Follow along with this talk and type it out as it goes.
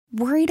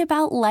Worried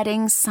about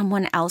letting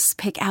someone else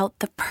pick out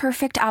the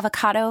perfect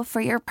avocado for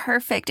your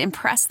perfect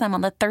impress them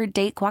on the third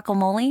date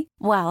guacamole?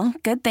 Well,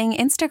 good thing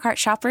Instacart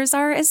shoppers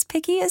are as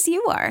picky as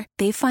you are.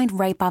 They find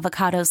ripe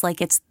avocados like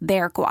it's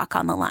their guac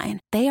on the line.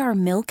 They are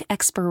milk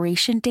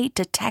expiration date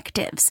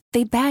detectives.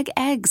 They bag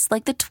eggs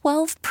like the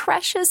 12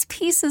 precious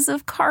pieces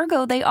of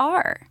cargo they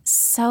are.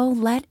 So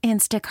let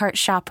Instacart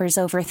shoppers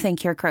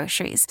overthink your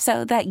groceries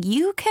so that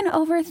you can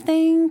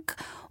overthink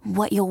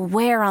what you'll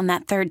wear on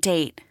that third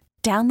date.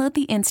 Download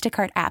the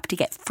Instacart app to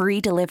get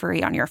free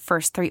delivery on your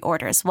first 3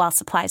 orders while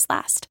supplies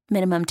last.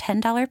 Minimum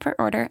 $10 per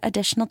order.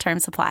 Additional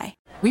terms apply.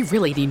 We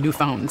really need new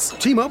phones.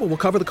 T-Mobile will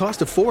cover the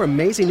cost of 4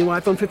 amazing new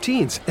iPhone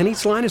 15s, and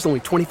each line is only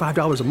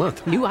 $25 a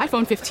month. New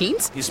iPhone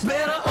 15s? It's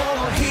better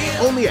over here.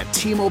 Only at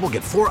T-Mobile,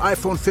 get 4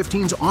 iPhone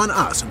 15s on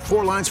us and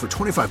 4 lines for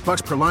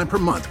 $25 per line per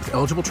month with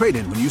eligible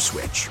trade-in when you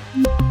switch.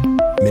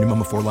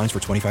 Minimum of 4 lines for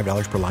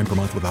 $25 per line per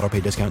month with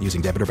autopay discount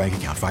using debit or bank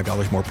account.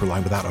 $5 more per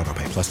line without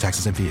autopay, plus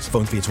taxes and fees.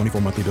 Phone fee at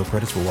 24 monthly bill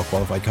credits for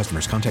well-qualified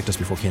customers. Contact us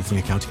before canceling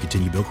account to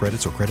continue bill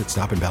credits or credit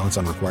stop and balance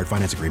on required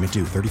finance agreement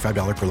due.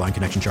 $35 per line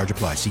connection charge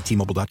applies. See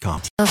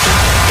T-Mobile.com.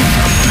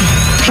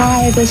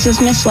 Hi, this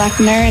is Miss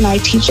Lechner, and I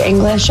teach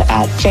English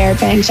at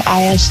Fairbanks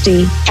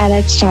ISD. And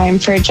it's time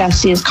for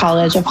Jessie's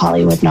College of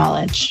Hollywood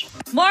Knowledge.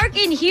 Mark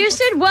in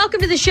Houston, welcome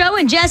to the show.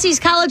 In Jesse's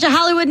College of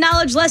Hollywood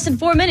Knowledge, less than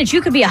 4 minutes,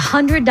 you could be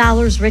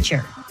 $100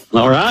 richer.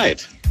 All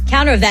right.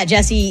 Counter of that,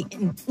 Jesse,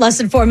 in less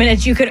than 4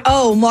 minutes, you could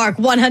owe Mark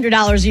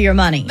 $100 of your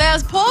money.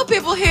 There's poor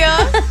people here.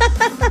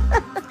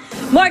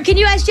 Mark, can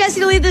you ask Jesse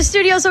to leave the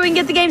studio so we can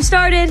get the game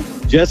started?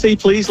 Jesse,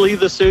 please leave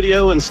the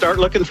studio and start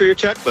looking for your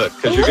checkbook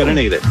because you're going to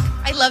need it.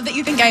 I love that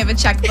you think I have a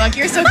checkbook.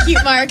 You're so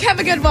cute, Mark. Have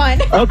a good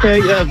one. Okay,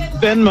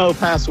 Venmo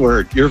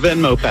password. Your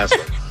Venmo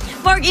password.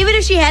 Mark, even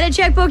if she had a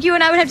checkbook, you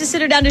and I would have to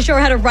sit her down to show her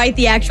how to write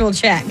the actual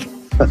check.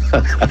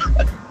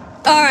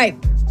 All right.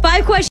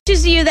 5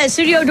 questions to you. That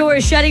studio door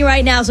is shutting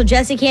right now, so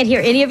Jesse can't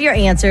hear any of your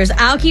answers.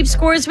 I'll keep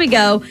score as we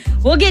go.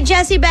 We'll get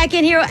Jesse back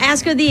in here.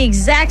 Ask her the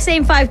exact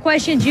same 5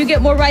 questions. You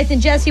get more right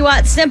than Jesse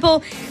Watt.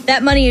 Simple.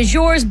 That money is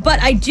yours.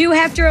 But I do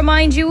have to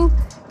remind you,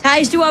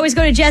 ties do always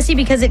go to Jesse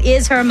because it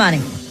is her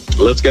money.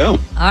 Let's go. All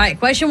right.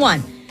 Question 1.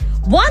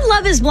 One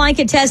Love is Blind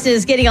contestant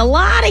is getting a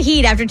lot of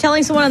heat after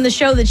telling someone on the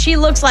show that she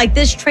looks like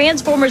this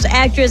Transformers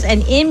actress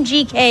and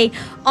MGK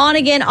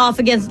on-again,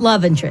 off-again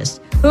love interest.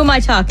 Who am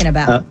I talking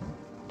about?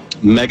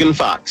 Megan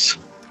Fox.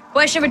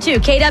 Question number 2.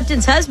 Kate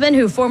Upton's husband,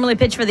 who formerly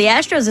pitched for the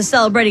Astros, is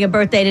celebrating a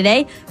birthday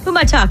today. Who am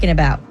I talking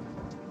about?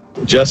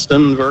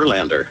 Justin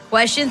Verlander.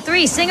 Question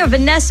 3. Singer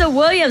Vanessa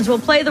Williams will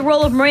play the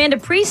role of Miranda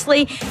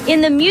Priestley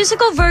in the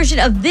musical version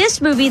of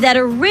this movie that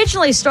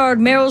originally starred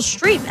Meryl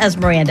Streep as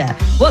Miranda.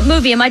 What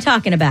movie am I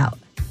talking about?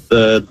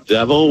 The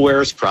Devil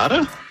Wears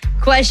Prada.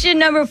 Question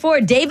number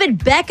 4. David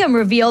Beckham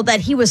revealed that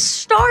he was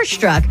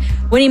starstruck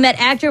when he met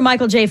actor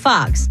Michael J.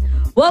 Fox.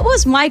 What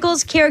was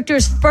Michael's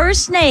character's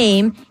first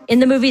name in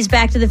the movies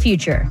Back to the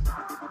Future?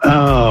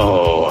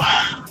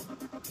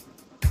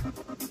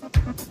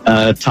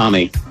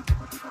 Tommy.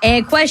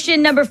 And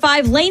question number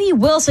 5, Lainey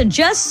Wilson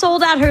just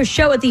sold out her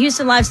show at the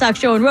Houston Livestock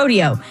Show and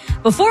Rodeo.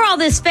 Before all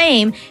this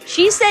fame,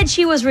 she said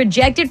she was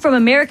rejected from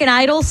American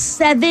Idol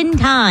 7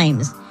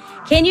 times.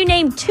 Can you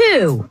name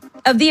 2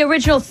 of the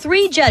original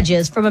 3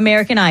 judges from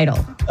American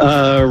Idol?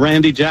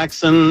 Randy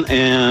Jackson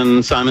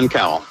and Simon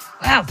Cowell.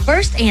 Wow,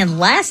 first and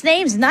last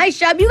names. Nice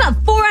job. You got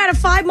 4 out of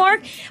 5,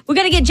 Mark. We're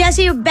going to get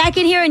Jessie back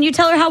in here and you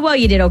tell her how well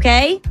you did,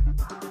 okay?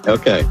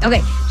 Okay.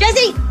 Okay.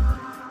 Jessie,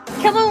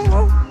 come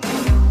on.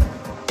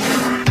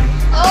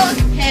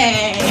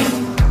 Okay.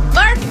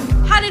 Mark,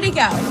 how did it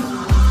go?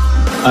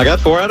 I got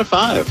 4 out of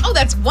 5. Oh,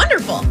 that's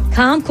wonderful.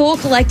 Calm, cool,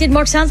 collected.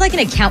 Mark sounds like an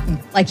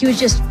accountant. Like he was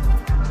just...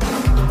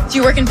 Do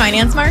you work in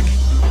finance, Mark?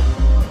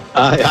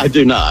 I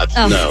do not,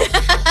 no.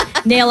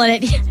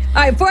 Nailing it.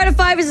 All right, 4 out of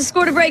 5 is the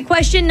score to break.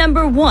 Question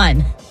number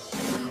 1.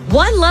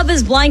 One Love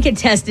is Blind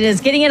contestant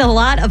is getting in a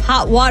lot of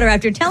hot water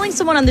after telling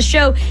someone on the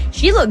show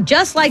she looked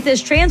just like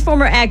this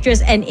Transformer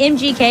actress and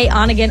MGK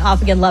on-again,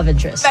 off-again love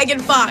interest. Megan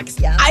Fox.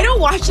 Yeah. I don't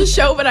watch the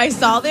show, but I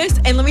saw this,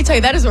 and let me tell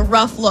you, that is a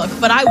rough look,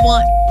 but I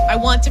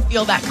want to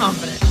feel that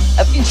confident.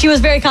 She was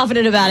very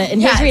confident about it,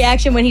 and his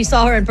reaction when he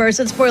saw her in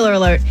person, spoiler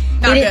alert,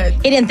 Not good.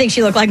 He didn't think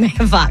she looked like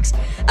Megan Fox.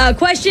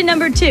 Question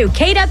number 2.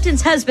 Kate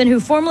Upton's husband, who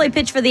formerly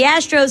pitched for the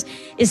Astros,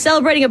 is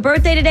celebrating a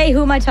birthday today.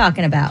 Who am I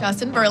talking about?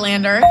 Justin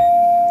Verlander.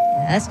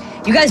 Yes.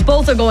 You guys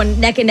both are going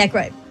neck and neck,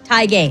 right?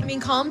 Tie game. I mean,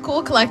 calm,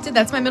 cool, collected.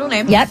 That's my middle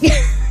name. Yep.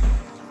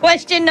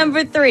 Question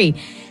number 3.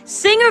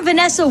 Singer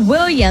Vanessa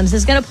Williams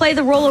is going to play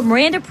the role of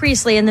Miranda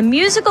Priestley in the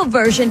musical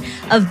version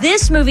of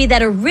this movie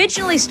that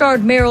originally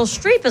starred Meryl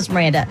Streep as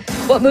Miranda.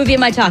 What movie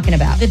am I talking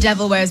about? The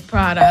Devil Wears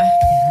Prada.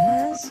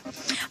 Yes.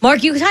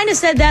 Mark, you kind of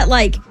said that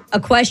like a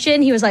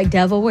question. He was like,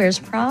 Devil Wears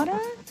Prada?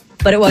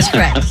 But it was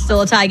correct.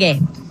 Still a tie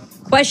game.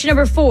 Question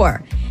number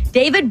 4.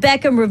 David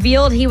Beckham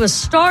revealed he was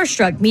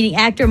starstruck meeting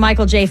actor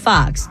Michael J.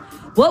 Fox.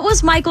 What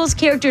was Michael's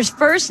character's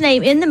first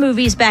name in the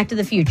movies Back to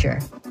the Future?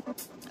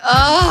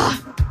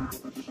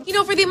 You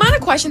know, for the amount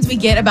of questions we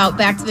get about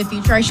Back to the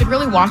Future, I should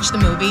really watch the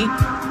movie.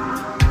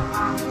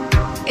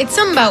 It's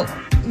something about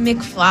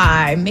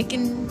McFly.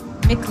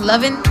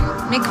 McLovin,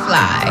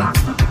 McFly.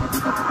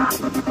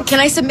 Can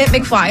I submit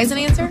McFly as an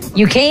answer?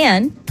 You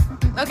can.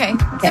 Okay.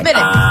 Submit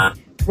it.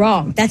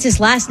 Wrong. That's his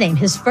last name.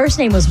 His first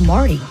name was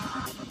Marty.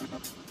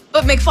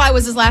 But McFly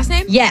was his last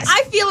name? Yes.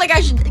 I feel like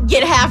I should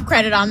get half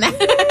credit on that.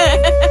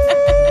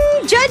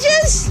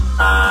 Judges?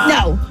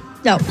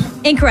 No.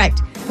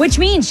 Incorrect. Which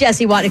means,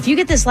 Jessie Watt, if you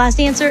get this last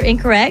answer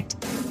incorrect,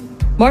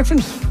 Mark from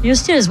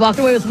Houston is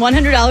walking away with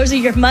 $100 of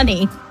your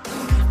money.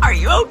 Are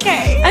you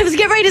okay? I was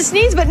getting ready to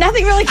sneeze, but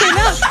nothing really came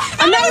up.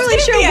 I'm not really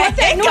sure what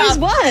that noise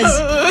was.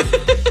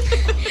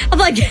 I'm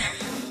like,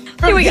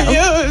 here we go.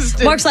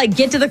 Mark's like,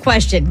 get to the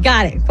question.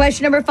 Got it.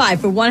 Question number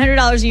 5 for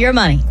 $100 of your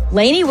money.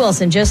 Lainey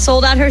Wilson just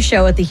sold out her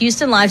show at the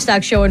Houston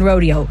Livestock Show and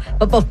Rodeo.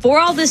 But before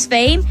all this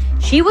fame,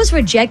 she was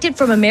rejected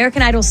from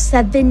American Idol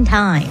 7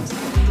 times.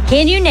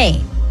 Can you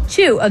name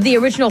 2 of the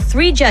original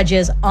 3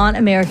 judges on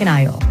American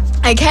Idol?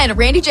 I can.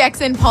 Randy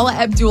Jackson, Paula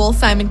Abdul,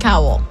 Simon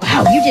Cowell.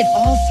 Wow, you did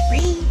all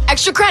 3?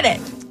 Extra credit.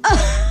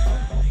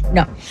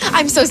 No.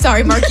 I'm so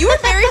sorry, Mark. You were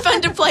very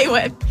fun to play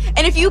with.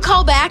 And if you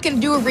call back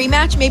and do a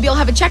rematch, maybe I'll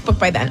have a checkbook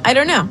by then. I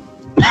don't know.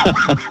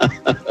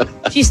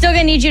 She's still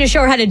going to need you to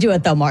show her how to do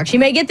it, though, Mark. She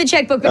may get the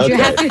checkbook, but you're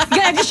going to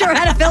have to show her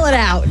how to fill it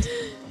out.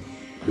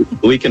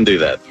 We can do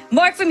that.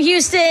 Mark from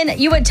Houston,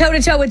 you went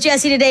toe-to-toe with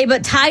Jessie today,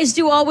 but ties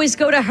do always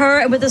go to her.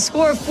 And with a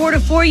score of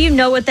 4-4, you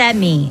know what that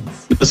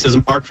means. This is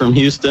Mark from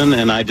Houston,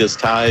 and I just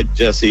tied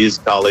Jessie's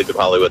College of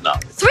Hollywood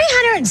Knowledge.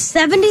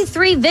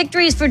 373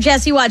 victories for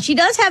Jessie Watt. She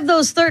does have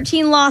those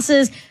 13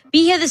 losses.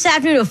 Be here this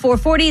afternoon at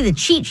 4:40, the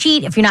cheat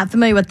sheet. If you're not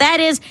familiar with what that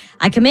is,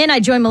 I come in, I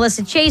join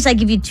Melissa Chase. I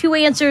give you 2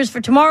 answers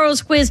for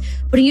tomorrow's quiz,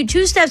 putting you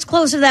 2 steps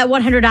closer to that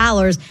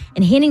 $100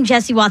 and handing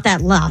Jessie Watt that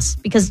loss.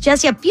 Because,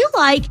 Jessie, I feel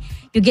like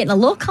you're getting a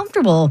little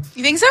comfortable.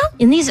 You think so?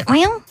 In these,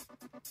 well,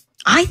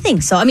 I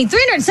think so. I mean,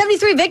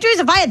 373 victories.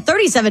 If I had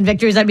 37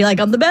 victories, I'd be like,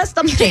 I'm the best,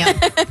 I'm the champ.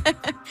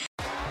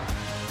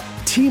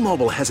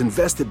 T-Mobile has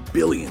invested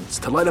billions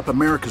to light up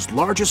America's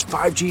largest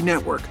 5G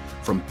network,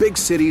 from big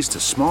cities to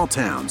small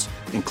towns,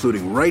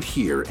 including right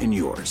here in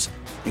yours.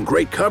 And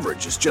great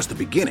coverage is just the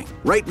beginning.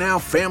 Right now,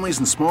 families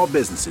and small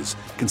businesses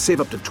can save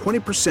up to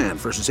 20%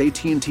 versus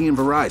AT&T and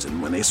Verizon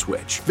when they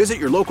switch. Visit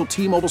your local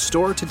T-Mobile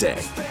store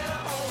today.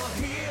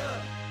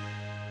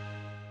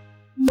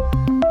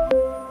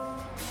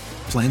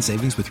 Plan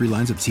savings with 3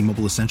 lines of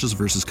T-Mobile Essentials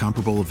versus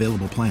comparable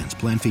available plans.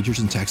 Plan features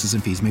and taxes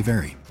and fees may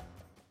vary.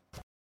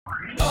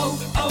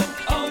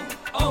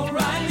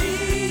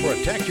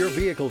 Protect your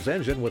vehicle's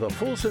engine with a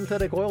full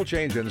synthetic oil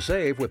change and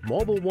save with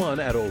Mobile One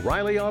at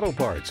O'Reilly Auto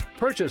Parts.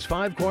 Purchase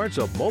 5 quarts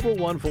of Mobile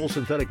One full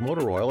synthetic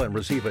motor oil and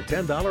receive a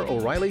 $10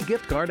 O'Reilly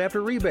gift card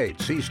after rebate.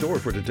 See store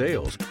for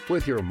details.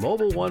 With your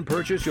Mobile One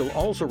purchase, you'll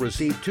also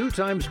receive 2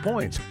 times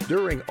points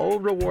during O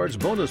Rewards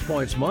Bonus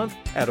Points Month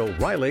at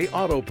O'Reilly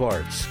Auto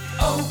Parts.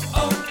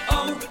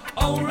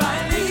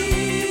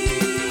 O'Reilly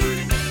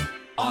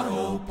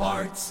Auto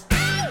Parts.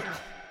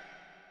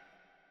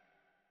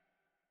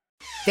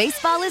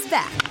 Baseball is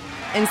back,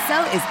 and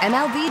so is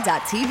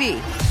MLB.tv.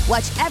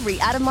 Watch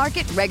every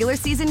out-of-market, regular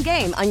season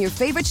game on your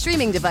favorite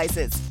streaming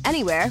devices,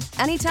 anywhere,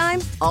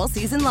 anytime, all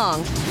season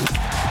long.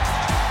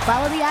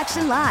 Follow the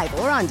action live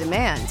or on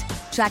demand.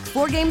 Track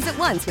 4 games at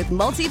once with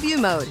multi-view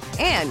mode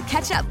and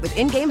catch up with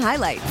in-game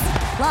highlights.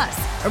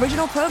 Plus,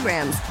 original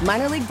programs,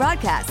 minor league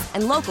broadcasts,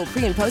 and local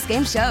pre- and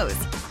post-game shows.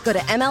 Go to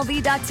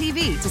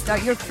MLB.tv to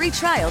start your free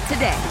trial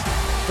today.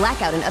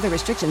 Blackout and other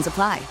restrictions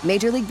apply.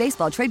 Major League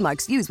Baseball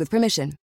trademarks used with permission.